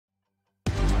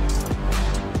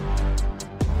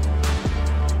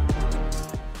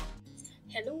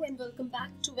welcome back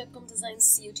to Webcom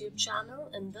Design's YouTube channel.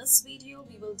 In this video,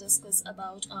 we will discuss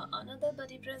about another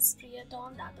BuddyPress free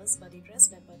add-on, that is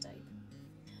BuddyPress Member Type.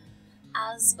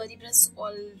 As BuddyPress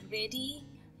already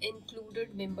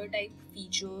included member type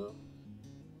feature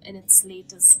in its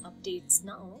latest updates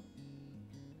now,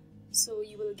 so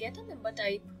you will get a member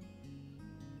type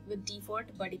with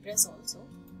default BuddyPress also.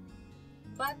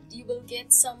 But you will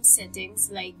get some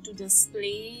settings like to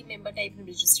display member type in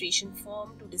registration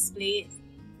form, to display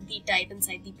the type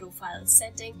inside the profile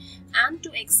setting, and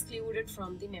to exclude it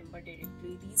from the member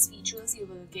directory. These features you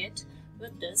will get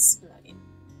with this plugin.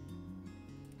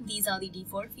 These are the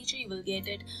default feature. You will get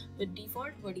it with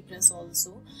default BuddyPress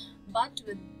also, but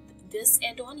with this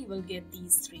add-on you will get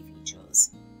these three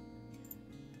features.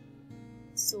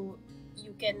 So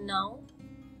you can now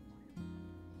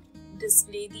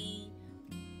display the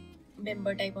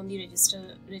member type on the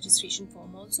registration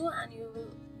form also, and you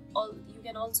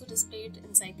can also display it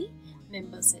inside the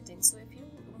member settings. So if you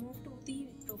move to the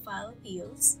profile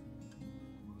fields,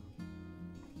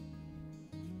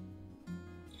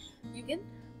 you can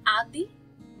add the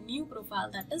new profile,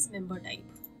 that is member type.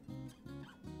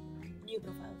 New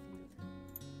profile field,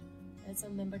 there's a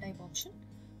member type option.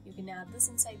 You can add this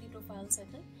inside the profile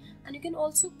setting, and you can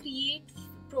also create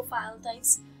profile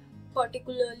types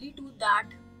particularly to that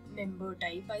member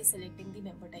type by selecting the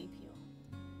member type here.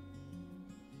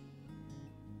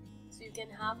 So you can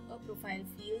have a profile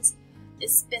fields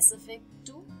is specific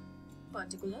to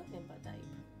particular member type.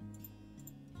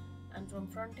 And from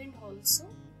front end also,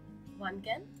 one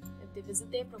can, if they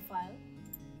visit their profile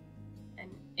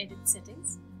and edit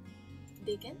settings,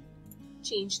 they can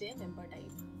change their member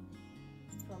type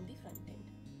from the front end.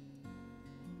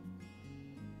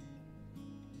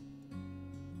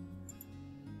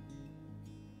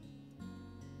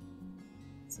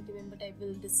 So the member type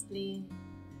will display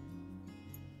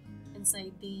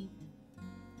inside the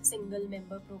single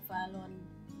member profile on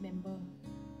member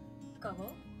cover,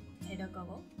 header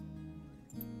cover.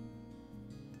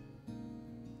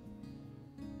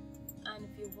 And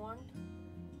if you want,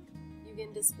 you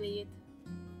can display it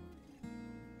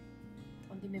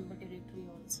on the member directory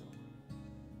also.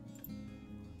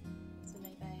 So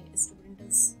like a student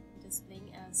is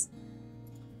displaying, as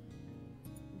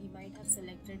we might have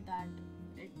selected that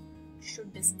it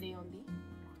should display on the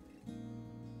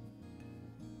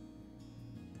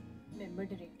member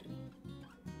directory.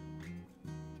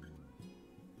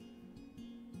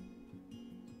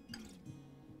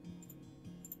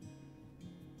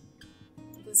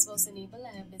 This was enabled.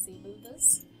 I have disabled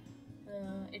this.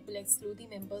 It will exclude the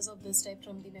members of this type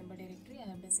from the member directory. I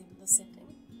have disabled the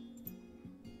setting.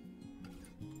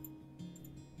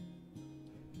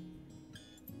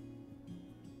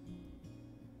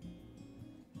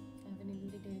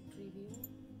 Directory view.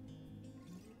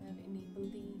 I have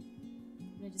enabled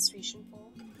the registration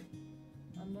form.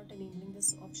 I'm not enabling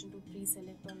this option to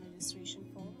pre-select on registration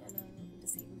form, and I will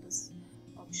disable this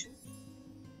option.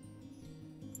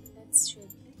 Let's check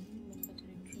the member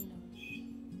directory now.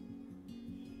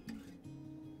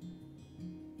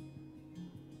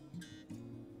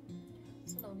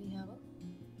 So now we have a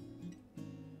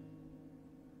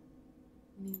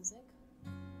music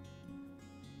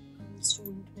and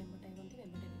student member type on the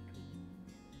member directory.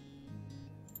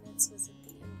 Let's visit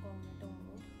the incognito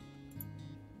mode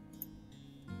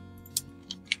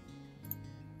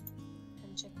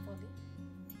and check for the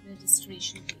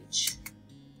registration page.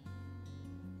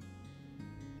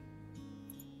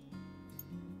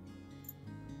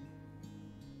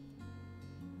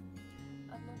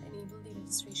 I've not enabled the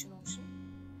registration option,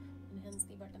 and hence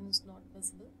the button is not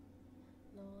visible.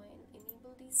 Now I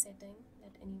enable the setting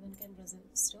that anyone can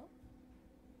register,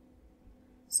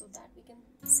 so that we can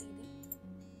see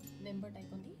the member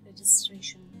type on the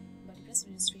registration, BuddyPress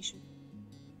registration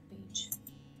page.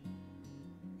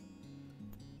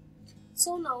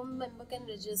 So now member can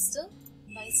register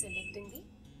by selecting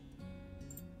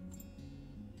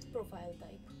the profile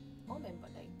type or member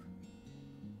type.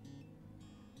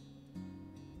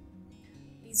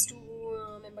 These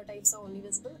two member types are only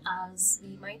visible, as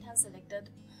we might have selected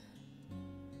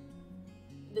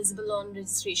visible on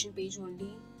registration page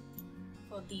only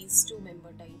for these two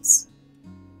member types.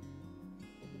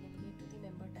 If we navigate to the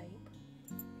member type,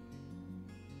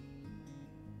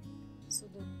 so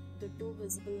the two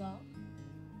visible are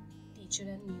teacher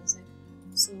and music.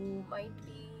 So might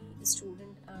be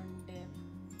student and dev.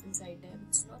 Inside dev,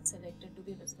 it's not selected to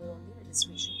be visible on the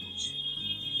registration page.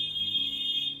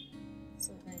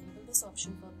 So if I enable this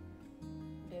option for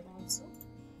dev also,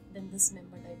 then this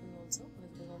member type will also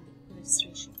visible on the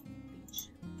registration page.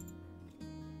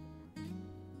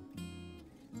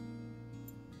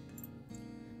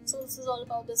 So this is all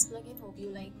about this plugin. Hope you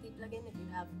like the plugin. If you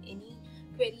have any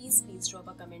queries, please drop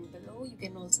a comment below. You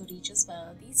can also reach us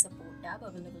via the support tab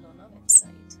available on our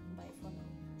website. Bye for now.